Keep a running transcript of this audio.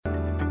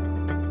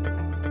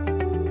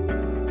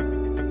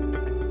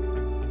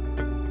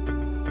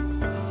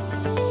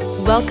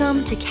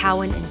Welcome to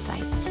Cowen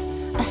Insights,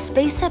 a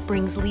space that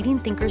brings leading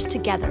thinkers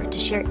together to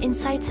share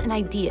insights and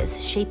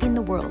ideas shaping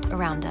the world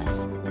around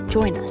us.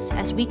 Join us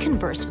as we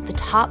converse with the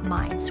top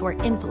minds who are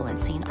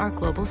influencing our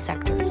global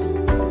sectors.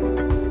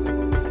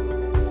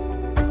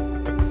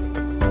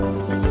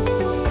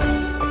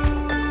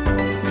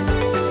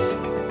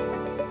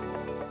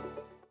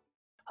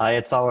 Hi,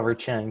 it's Oliver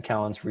Chen,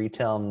 Cowen's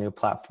Retail and New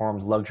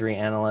Platforms Luxury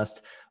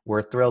Analyst.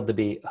 We're thrilled to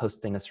be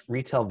hosting this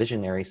Retail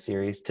Visionary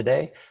series.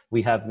 Today,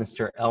 we have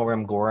Mr.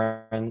 Elram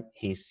Goren.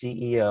 He's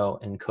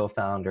CEO and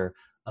co-founder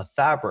of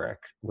Fabric,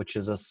 which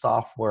is a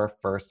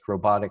software-first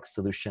robotics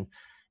solution,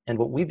 and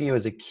what we view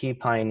as a key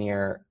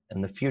pioneer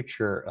in the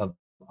future of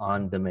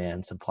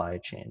on-demand supply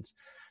chains.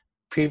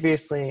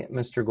 Previously,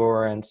 Mr.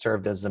 Goren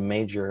served as a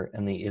major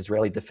in the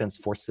Israeli Defense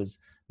Forces,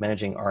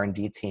 managing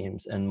R&D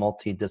teams and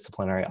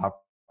multidisciplinary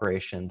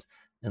operations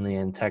in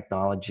the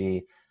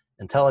technology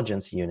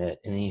intelligence unit,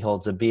 and he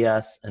holds a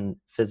BS in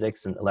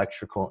physics and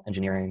electrical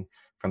engineering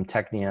from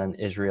Technion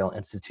Israel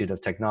Institute of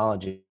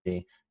Technology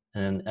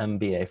and an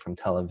MBA from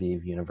Tel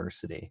Aviv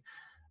University.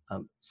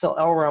 So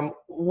Elram,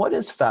 what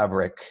is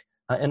Fabric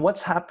and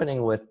what's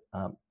happening with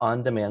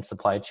on-demand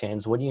supply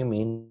chains? What do you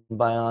mean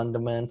by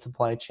on-demand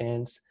supply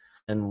chains?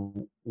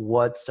 And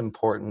what's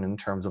important in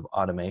terms of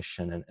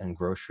automation and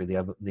grocery,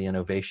 the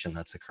innovation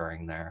that's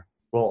occurring there?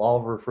 Well,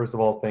 Oliver, first of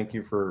all, thank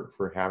you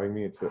for having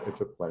me. It's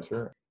a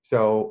pleasure.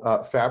 So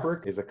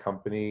Fabric is a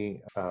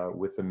company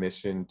with a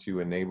mission to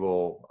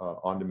enable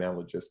on-demand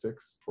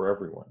logistics for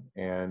everyone.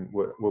 And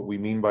what we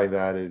mean by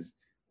that is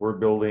we're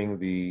building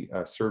the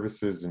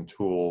services and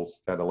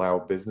tools that allow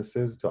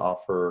businesses to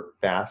offer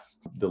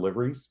fast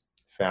deliveries,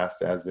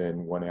 fast as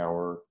in 1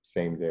 hour,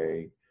 same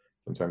day,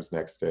 sometimes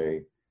next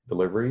day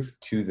deliveries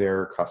to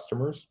their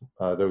customers.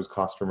 Those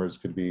customers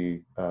could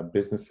be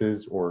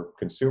businesses or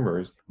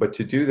consumers, but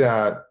to do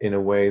that in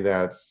a way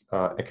that's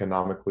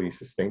economically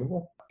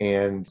sustainable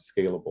and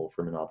scalable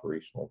from an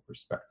operational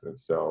perspective.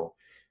 So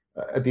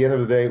at the end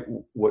of the day,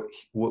 what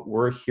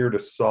we're here to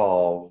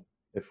solve,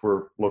 if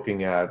we're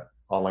looking at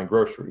online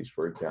groceries,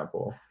 for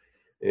example,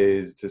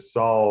 is to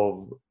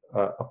solve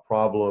a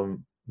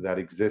problem that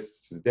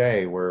exists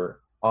today where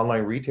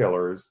online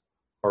retailers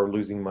are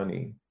losing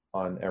money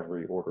on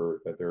every order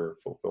that they're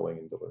fulfilling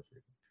and delivering.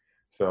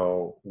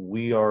 So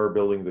we are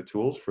building the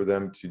tools for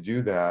them to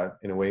do that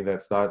in a way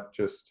that's not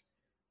just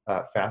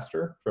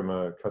faster from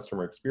a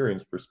customer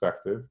experience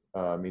perspective,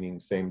 meaning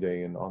same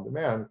day and on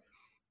demand,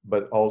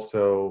 but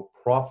also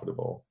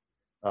profitable.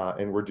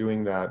 And we're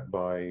doing that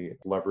by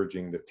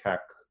leveraging the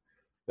tech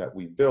that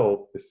we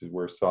built. This is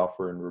where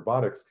software and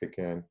robotics kick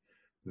in,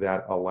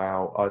 that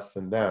allow us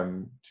and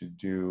them to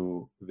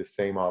do the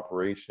same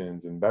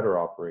operations and better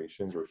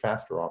operations or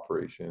faster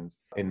operations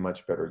in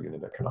much better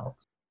unit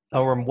economics.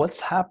 Elram, what's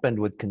happened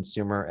with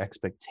consumer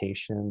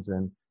expectations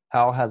and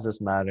how has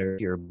this mattered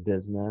to your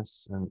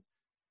business? And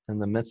in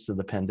the midst of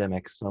the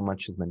pandemic, so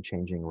much has been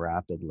changing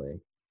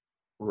rapidly.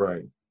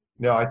 Right.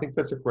 No, I think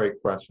that's a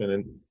great question.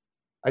 And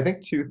I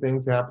think two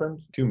things happened,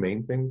 two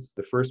main things.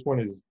 The first one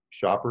is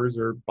shoppers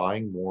are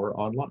buying more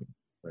online,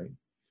 right?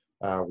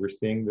 We're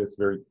seeing this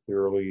very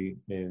clearly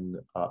in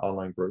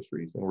online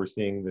groceries, and we're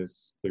seeing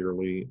this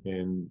clearly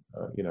in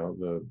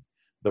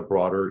the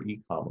broader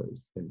e-commerce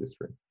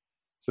industry.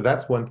 So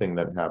that's one thing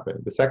that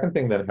happened. The second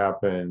thing that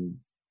happened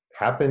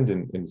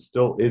and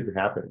still is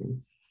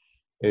happening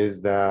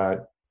is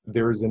that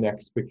there is an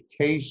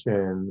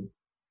expectation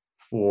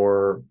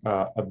for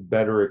a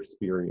better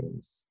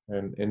experience,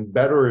 and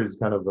better is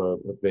kind of a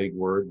vague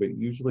word, but it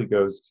usually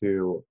goes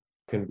to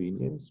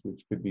convenience,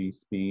 which could be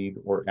speed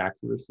or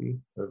accuracy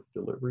of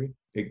delivery.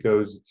 It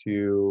goes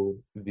to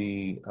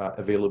the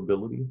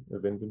availability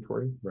of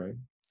inventory, right?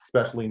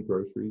 Especially in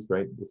groceries,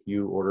 right? If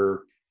you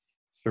order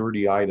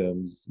 30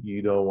 items,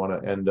 you don't want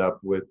to end up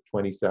with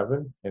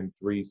 27 and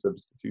 3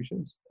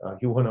 substitutions.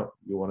 You want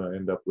to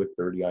end up with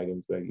 30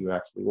 items that you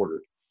actually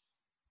ordered.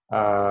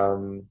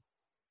 And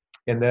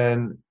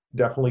then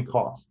definitely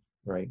cost.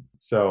 Right.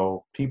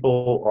 So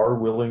people are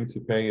willing to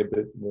pay a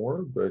bit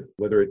more, but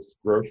whether it's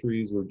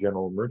groceries or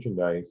general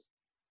merchandise,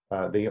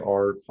 they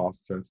are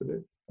cost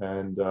sensitive.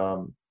 And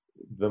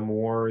the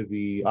more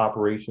the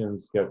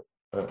operations get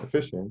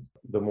efficient,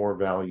 the more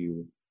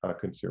value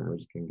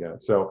consumers can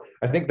get. So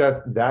I think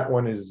that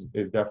one is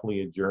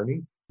definitely a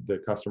journey, the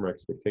customer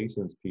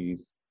expectations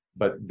piece,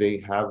 but they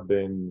have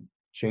been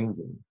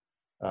changing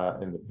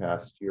in the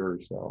past year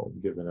or so,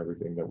 given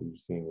everything that we've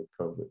seen with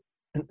COVID.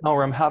 And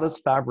Elram, how does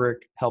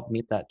Fabric help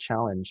meet that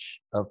challenge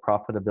of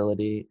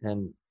profitability?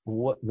 And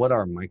what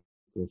are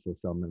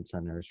micro-fulfillment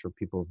centers for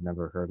people who've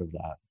never heard of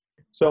that?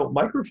 So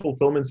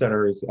micro-fulfillment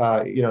centers,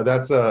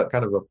 that's a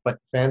kind of a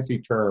fancy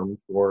term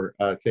for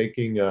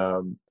taking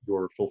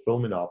your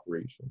fulfillment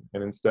operation.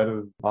 And instead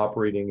of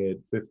operating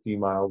it 50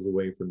 miles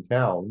away from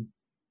town,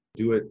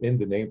 do it in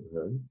the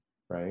neighborhood,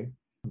 right?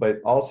 But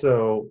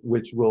also,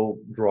 which will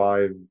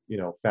drive,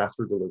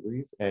 faster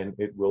deliveries, and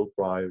it will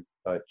drive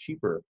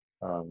cheaper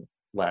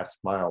last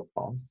mile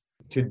costs.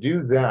 To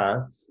do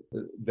that,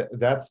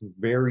 that's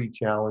very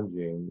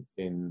challenging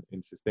in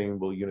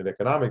sustainable unit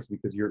economics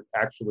because you're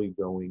actually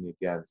going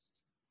against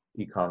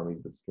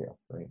economies of scale,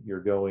 right?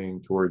 You're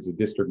going towards a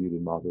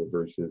distributed model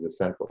versus a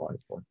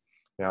centralized one.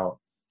 Now,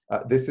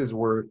 this is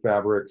where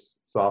Fabric's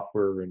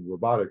software and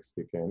robotics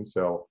kick in.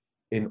 So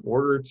in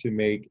order to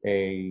make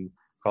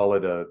call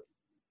it a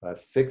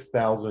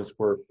 6,000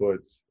 square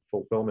foot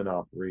fulfillment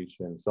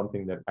operation,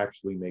 something that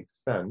actually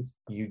makes sense,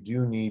 you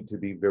do need to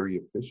be very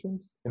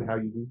efficient in how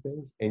you do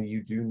things, and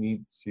you do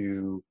need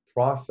to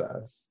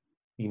process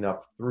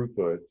enough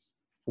throughput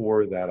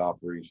for that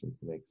operation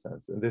to make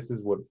sense. And this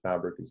is what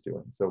Fabric is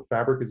doing. So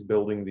Fabric is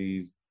building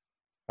these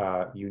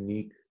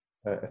unique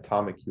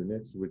atomic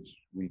units, which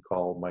we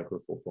call micro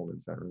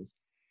fulfillment centers.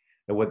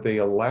 And what they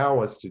allow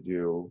us to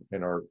do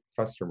and our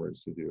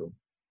customers to do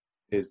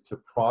is to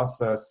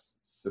process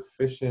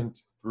sufficient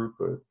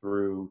throughput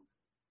through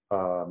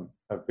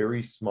a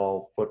very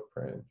small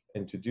footprint,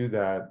 and to do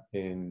that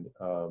in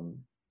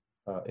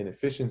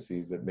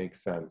efficiencies that make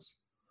sense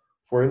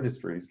for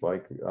industries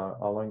like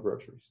online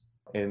groceries.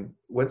 And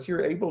once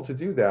you're able to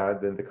do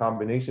that, then the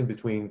combination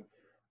between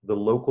the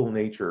local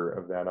nature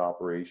of that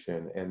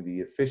operation and the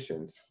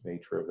efficient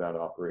nature of that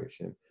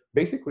operation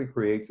basically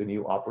creates a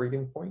new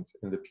operating point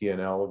in the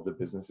P&L of the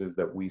businesses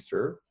that we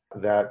serve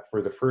that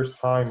for the first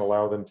time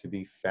allow them to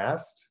be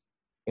fast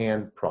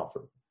and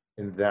profitable.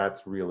 And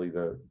that's really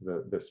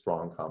the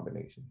strong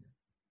combination.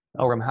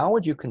 Elram, how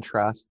would you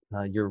contrast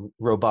your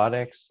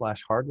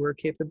robotics/hardware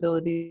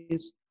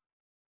capabilities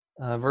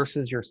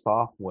versus your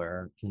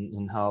software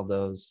and how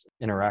those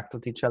interact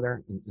with each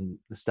other and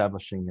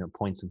establishing your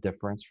points of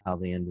difference for how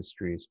the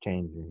industry is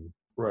changing?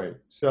 Right.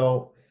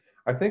 So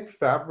I think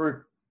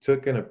Fabric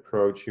took an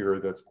approach here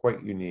that's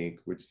quite unique,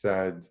 which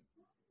said,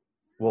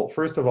 well,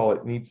 first of all,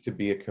 it needs to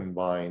be a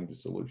combined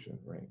solution,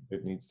 right?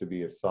 It needs to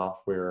be a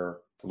software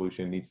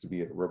solution, it needs to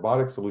be a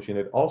robotic solution.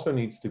 It also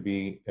needs to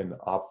be an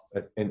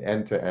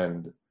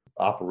end-to-end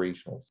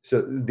operational.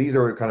 So these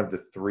are kind of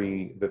the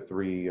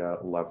three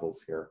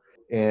levels here.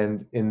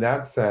 And in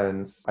that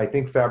sense, I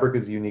think Fabric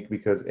is unique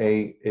because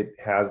it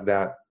has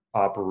that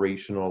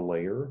operational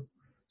layer.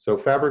 So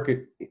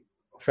Fabric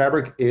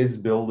is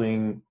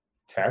building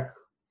tech,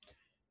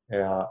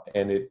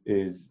 and it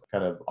is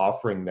kind of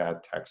offering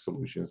that tech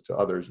solutions to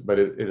others, but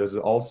it is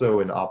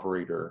also an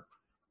operator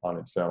on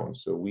its own.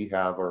 So we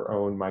have our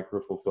own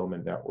micro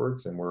fulfillment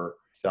networks, and we're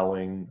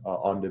selling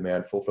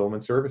on-demand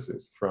fulfillment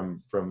services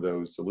from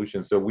those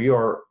solutions. So we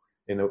are,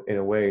 in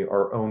a way,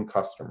 our own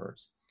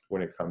customers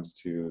when it comes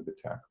to the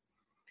tech.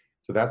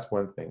 So that's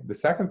one thing. The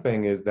second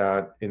thing is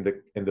that in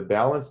the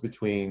balance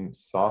between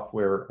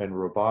software and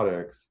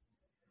robotics,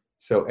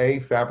 so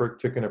Fabric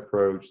took an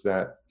approach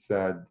that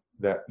said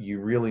that you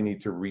really need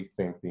to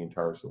rethink the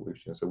entire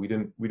solution. So we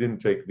didn't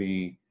take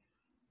the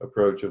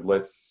approach of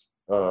let's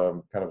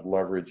kind of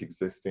leverage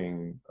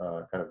existing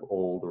kind of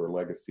old or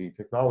legacy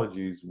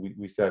technologies.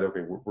 We said,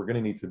 okay, we're going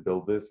to need to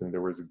build this, and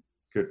there was a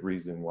good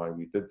reason why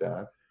we did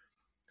that.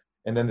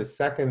 And then the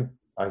second,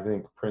 I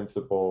think,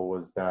 principle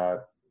was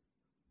that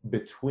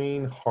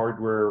between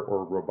hardware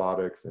or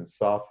robotics and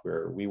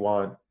software, we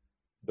want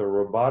the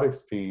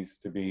robotics piece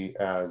to be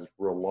as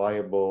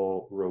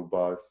reliable,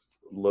 robust,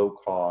 low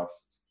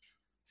cost,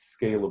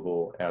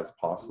 scalable as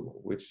possible,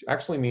 which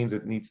actually means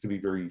it needs to be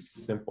very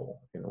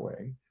simple in a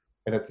way.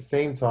 And at the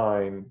same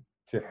time,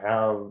 to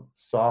have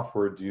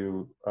software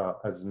do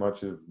as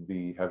much of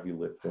the heavy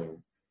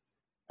lifting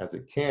as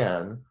it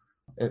can.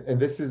 And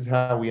this is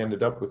how we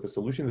ended up with a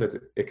solution that's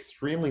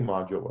extremely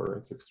modular,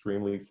 it's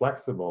extremely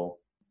flexible,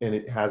 and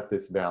it has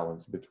this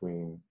balance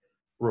between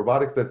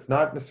robotics that's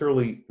not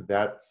necessarily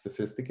that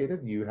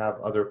sophisticated. You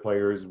have other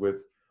players with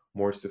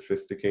more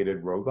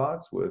sophisticated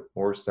robots with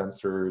more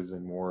sensors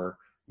and more,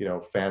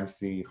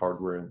 fancy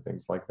hardware and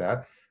things like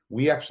that.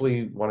 We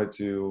actually wanted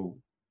to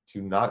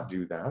not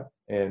do that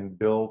and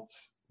built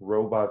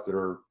robots that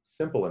are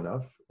simple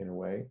enough in a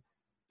way,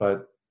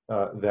 but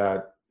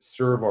that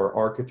serve our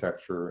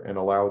architecture and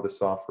allow the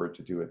software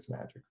to do its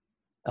magic.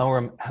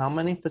 Elram, how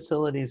many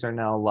facilities are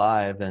now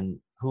live, and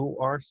who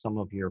are some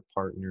of your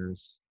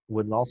partners?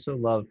 Would also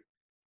love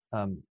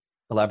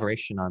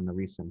elaboration on the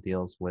recent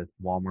deals with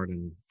Walmart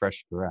and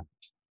FreshDirect.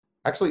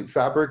 Actually,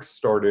 Fabric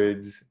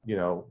started,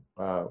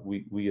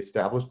 we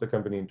established the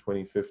company in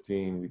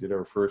 2015. We did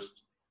our first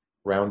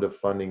round of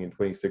funding in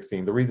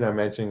 2016. The reason I'm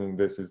mentioning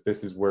this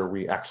is where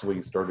we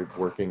actually started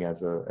working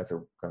as a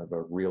kind of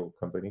a real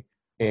company.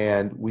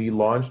 And we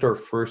launched our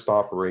first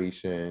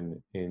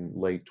operation in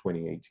late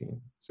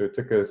 2018. So it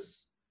took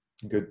us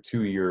a good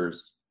 2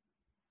 years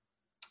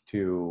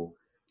to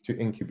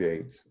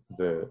incubate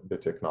the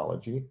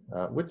technology,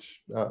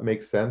 which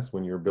makes sense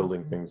when you're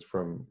building things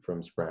from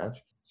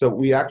scratch. So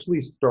we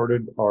actually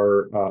started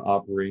our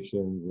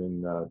operations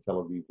in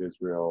Tel Aviv,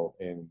 Israel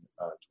in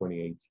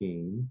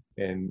 2018,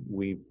 and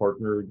we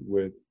partnered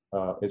with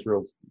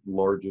Israel's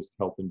largest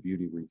health and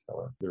beauty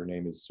retailer. Their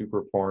name is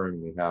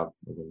Superfarm. They have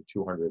more than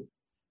 200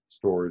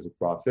 stores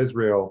across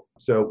Israel.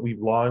 So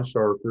we've launched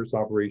our first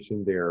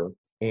operation there,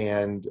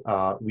 and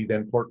we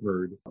then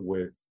partnered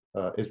with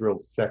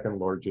Israel's second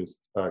largest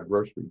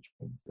grocery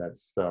chain.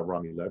 That's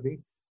Rami Levy.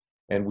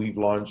 And we've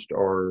launched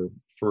our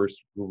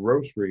first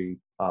grocery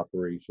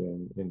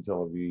operation in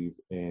Tel Aviv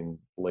in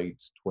late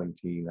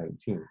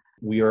 2019.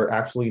 We are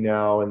actually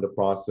now in the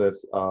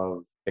process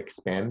of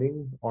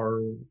expanding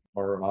our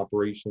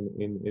operation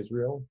in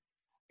Israel.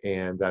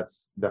 And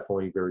that's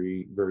definitely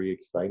very, very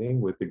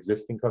exciting with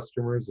existing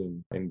customers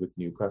and with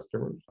new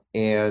customers.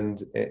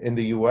 And in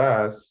the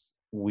US,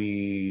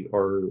 we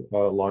are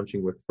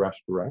launching with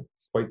Fresh Direct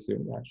quite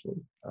soon,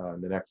 actually,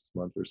 in the next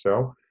month or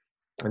so.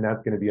 And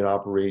that's going to be an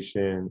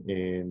operation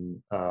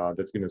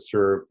that's going to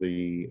serve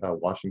the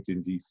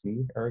Washington,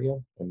 D.C. area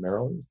in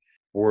Maryland.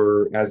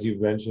 As you've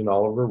mentioned,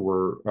 Oliver,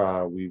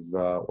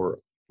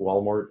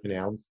 Walmart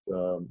announced,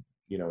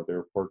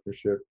 their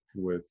partnership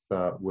with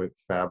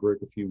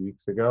Fabric a few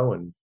weeks ago,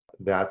 and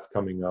that's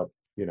coming up,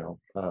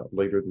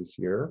 later this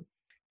year.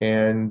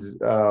 And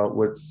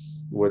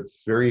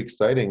what's very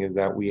exciting is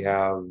that we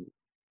have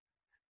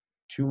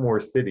 2 more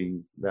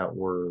cities that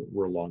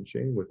we're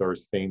launching with our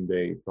same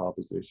day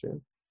proposition.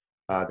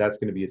 That's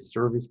going to be a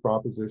service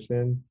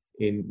proposition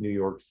in New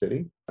York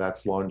City.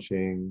 That's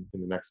launching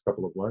in the next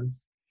couple of months,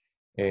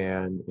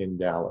 and in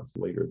Dallas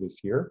later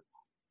this year.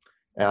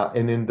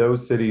 And in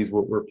those cities,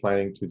 what we're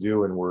planning to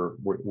do, and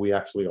we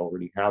actually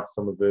already have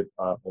some of it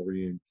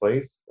already in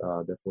place,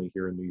 definitely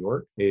here in New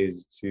York,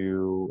 is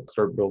to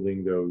start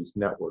building those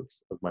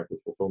networks of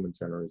micro-fulfillment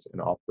centers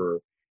and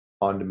offer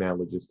on-demand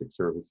logistics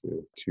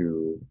services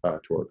to our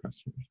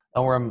customers.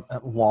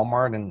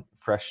 Walmart and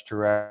Fresh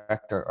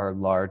Direct are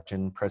large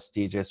and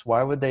prestigious.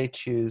 Why would they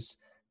choose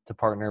to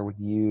partner with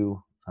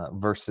you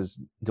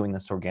versus doing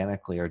this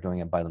organically or doing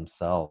it by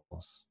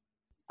themselves?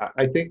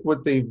 I think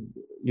what the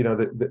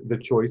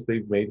choice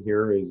they've made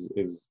here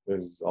is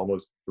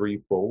almost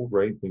threefold,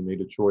 right? They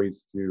made a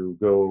choice to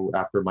go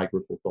after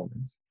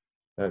micro-fulfillment.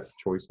 That's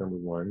choice number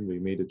one. They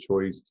made a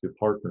choice to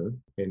partner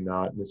and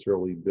not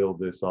necessarily build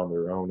this on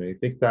their own. And I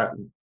think that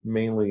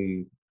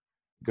mainly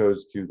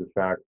goes to the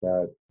fact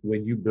that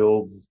when you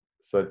build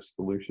such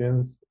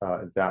solutions,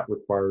 that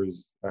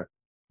requires,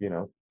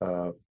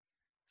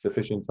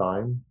 sufficient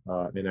time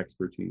and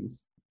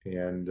expertise.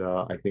 And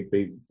I think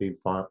they've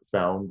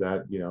found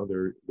that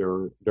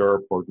there are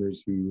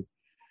partners who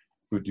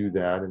do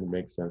that, and it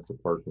makes sense to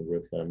partner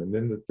with them. And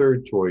then the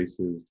third choice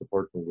is to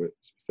partner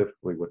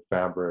specifically with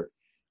Fabric.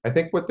 I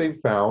think what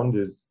they've found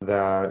is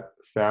that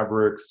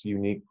Fabric's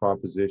unique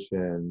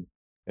proposition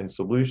and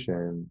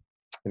solution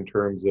in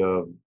terms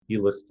of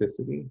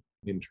elasticity,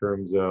 in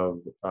terms of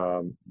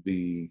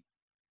the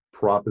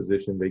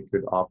proposition they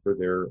could offer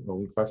their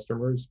own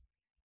customers,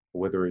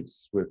 whether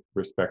it's with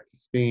respect to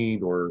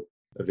speed or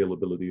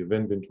availability of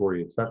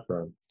inventory,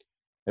 etc.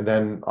 And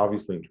then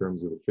obviously in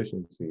terms of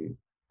efficiency,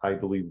 I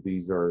believe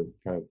these are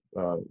kind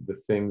of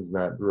the things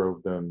that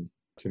drove them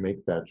to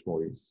make that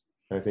choice.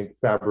 And I think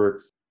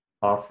Fabric's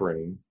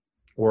offering,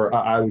 or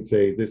I would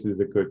say this is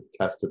a good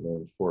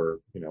testament for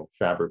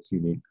Fabric's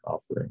unique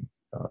offering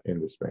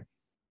in this space.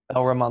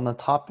 Elram, on the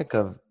topic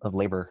of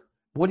labor,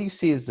 what do you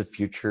see as the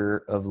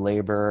future of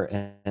labor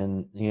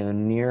and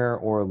near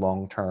or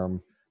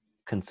long-term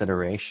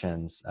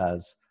considerations,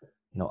 as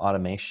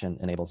automation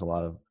enables a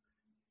lot of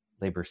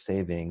labor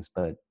savings,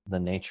 but the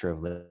nature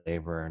of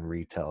labor in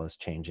retail is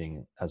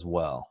changing as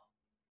well?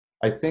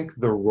 I think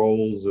the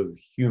roles of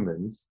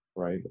humans,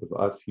 right, of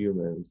us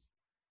humans,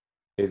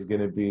 is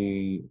going to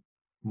be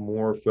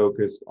more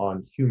focused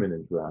on human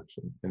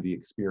interaction and the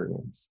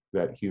experience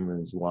that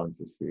humans want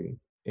to see,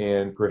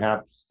 and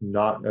perhaps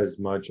not as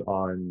much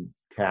on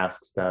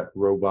tasks that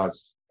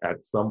robots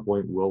at some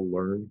point will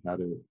learn how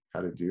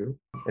to do.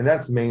 And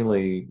that's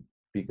mainly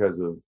because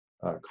of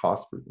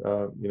cost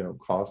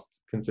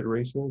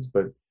considerations,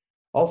 but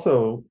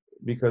also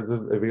because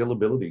of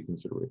availability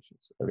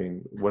considerations. I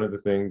mean, one of the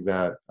things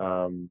that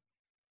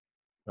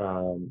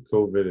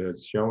COVID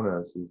has shown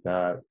us is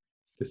that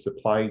the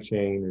supply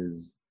chain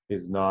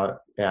is not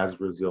as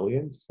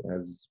resilient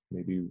as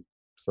maybe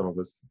some of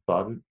us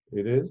thought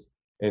it is.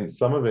 And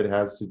some of it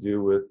has to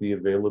do with the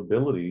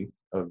availability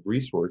of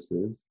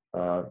resources.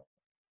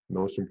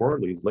 Most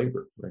importantly is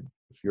labor, right?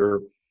 If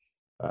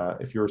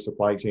your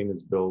supply chain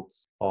is built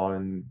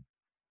on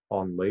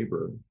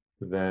labor,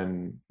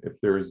 then if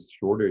there's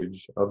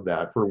shortage of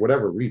that for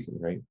whatever reason,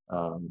 right,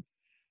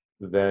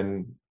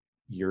 then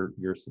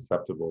you're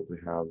susceptible to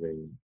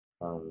having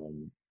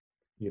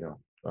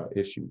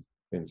issues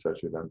in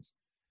such events.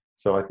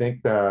 So I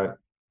think that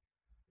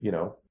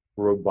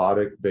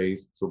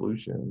robotic-based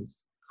solutions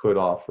could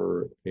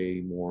offer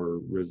a more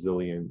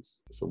resilient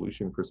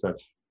solution for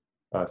such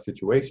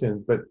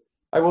situations. But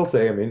I will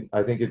say,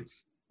 I think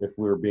if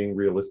we're being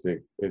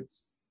realistic,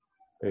 it's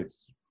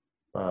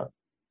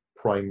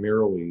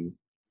primarily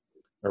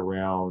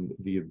around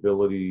the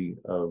ability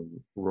of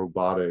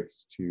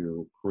robotics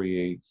to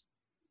create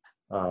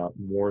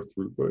more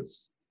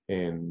throughputs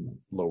and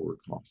lower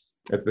costs.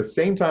 At the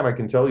same time, I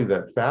can tell you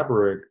that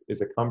Fabric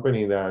is a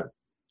company that,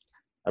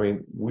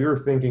 we're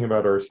thinking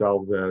about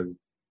ourselves as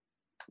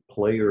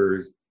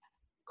players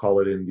call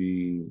it in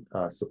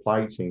the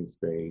supply chain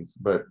space,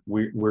 but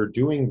we're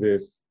doing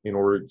this in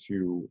order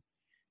to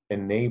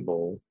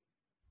enable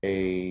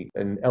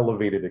an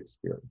elevated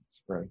experience,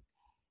 right?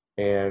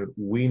 And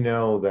we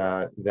know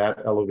that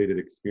elevated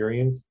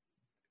experience,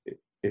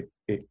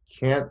 it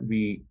can't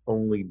be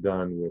only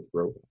done with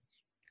robots.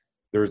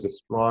 There's a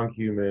strong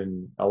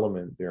human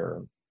element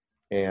there.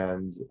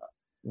 And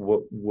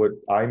what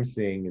I'm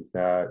seeing is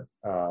that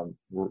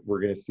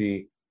we're going to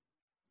see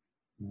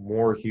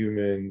more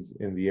humans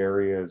in the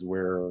areas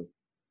where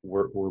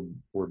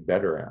we're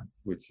better at,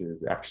 which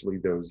is actually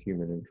those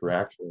human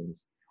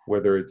interactions.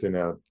 Whether it's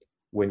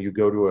when you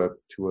go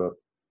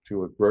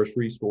to a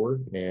grocery store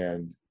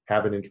and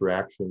have an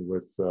interaction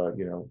with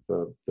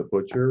the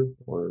butcher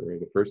or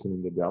the person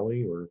in the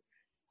deli or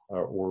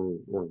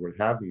what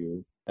have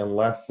you, and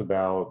less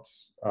about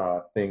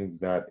things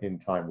that in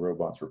time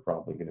robots are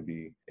probably going to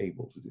be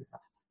able to do.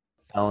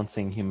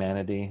 Balancing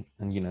humanity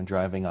and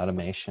driving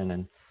automation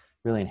and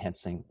really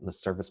enhancing the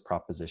service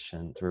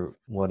proposition through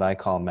what I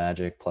call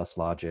magic plus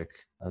logic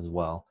as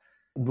well.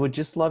 Would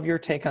just love your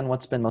take on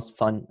what's been most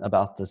fun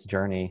about this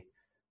journey,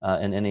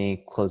 and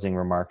any closing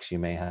remarks you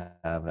may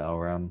have,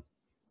 Elram.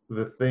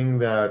 The thing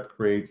that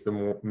creates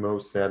the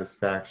most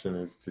satisfaction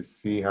is to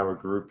see how a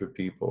group of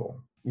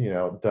people,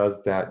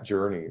 does that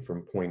journey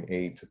from point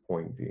A to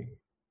point B.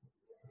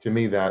 To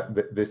me,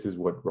 this is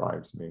what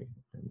drives me.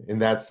 In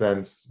that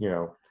sense,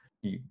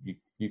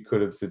 you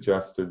could have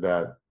suggested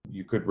that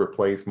you could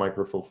replace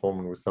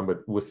micro-fulfillment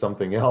with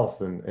something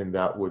else, and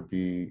that would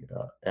be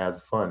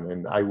as fun.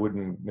 And I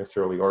wouldn't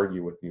necessarily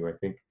argue with you. I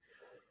think,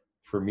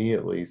 for me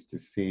at least, to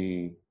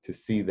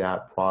see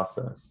that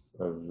process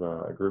of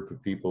a group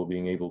of people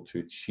being able to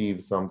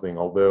achieve something,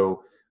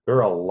 although there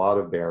are a lot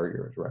of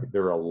barriers, right?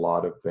 There are a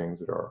lot of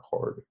things that are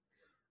hard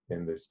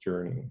in this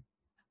journey.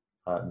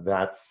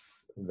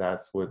 That's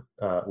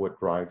what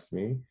drives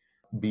me.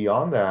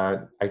 Beyond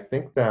that, I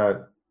think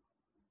that,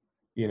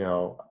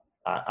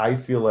 I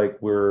feel like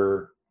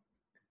we're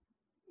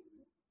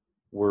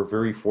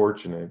very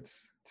fortunate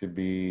to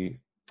be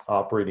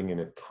operating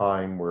in a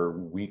time where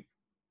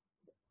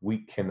we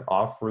can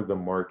offer the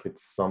market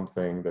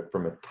something that,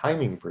 from a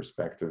timing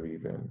perspective,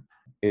 even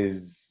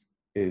is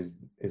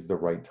the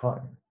right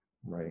time,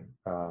 right?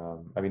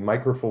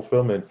 Micro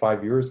fulfillment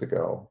 5 years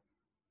ago,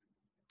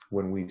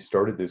 when we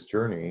started this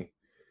journey,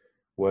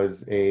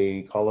 was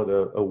call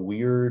it a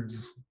weird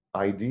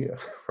idea,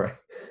 right?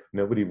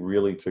 Nobody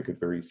really took it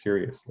very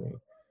seriously.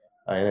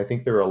 And I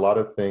think there are a lot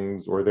of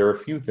things, or there are a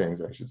few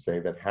things, I should say,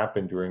 that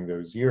happened during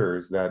those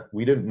years that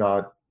we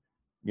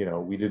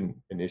didn't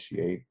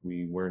initiate,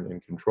 we weren't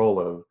in control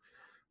of,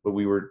 but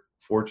we were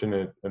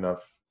fortunate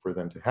enough for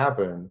them to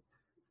happen,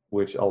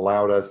 which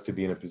allowed us to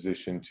be in a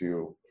position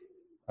to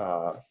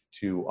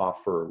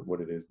offer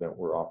what it is that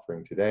we're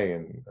offering today.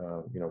 And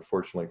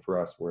fortunately for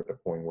us, we're at a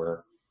point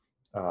where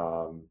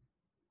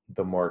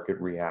the market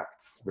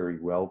reacts very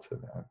well to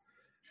that.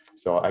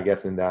 So I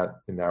guess in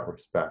that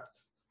respect,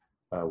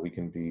 we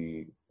can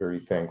be very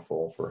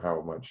thankful for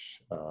how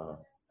much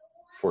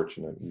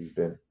fortunate we've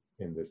been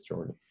in this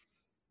journey.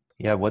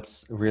 Yeah,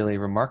 what's really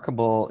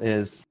remarkable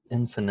is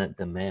infinite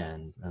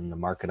demand and the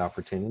market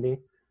opportunity,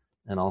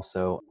 and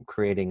also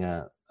creating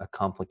a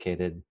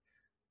complicated,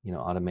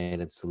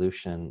 automated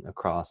solution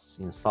across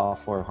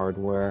software,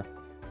 hardware,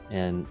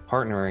 and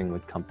partnering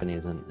with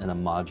companies in a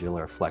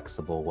modular,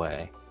 flexible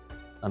way.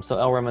 So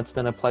Elram, it's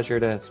been a pleasure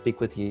to speak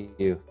with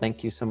you.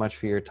 Thank you so much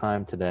for your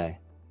time today.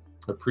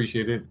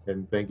 Appreciate it,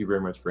 and thank you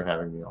very much for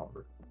having me,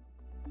 Oliver.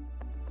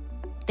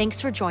 Thanks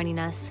for joining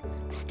us.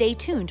 Stay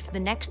tuned for the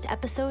next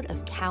episode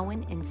of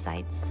Cowen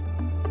Insights.